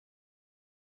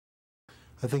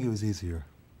I think it was easier.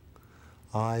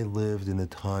 I lived in a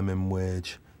time in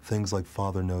which things like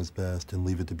Father Knows Best and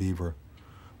Leave It to Beaver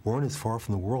weren't as far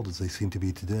from the world as they seem to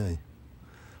be today.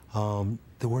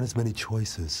 There weren't as many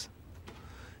choices.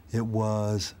 It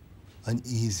was an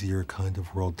easier kind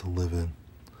of world to live in.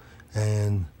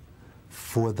 And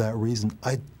for that reason,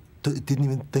 I didn't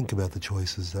even think about the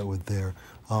choices that were there.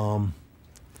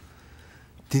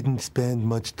 Didn't spend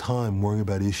much time worrying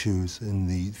about issues in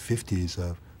the 50s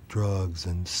of drugs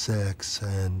and sex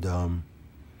and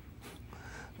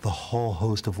the whole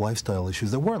host of lifestyle issues.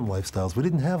 There weren't lifestyles. We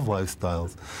didn't have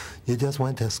lifestyles. You just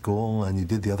went to school and you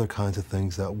did the other kinds of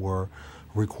things that were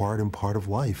required and part of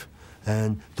life.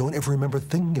 And don't ever remember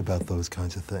thinking about those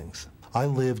kinds of things. I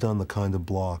lived on the kind of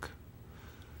block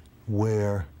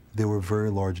where there were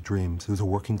very large dreams. It was a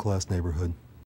working class neighborhood.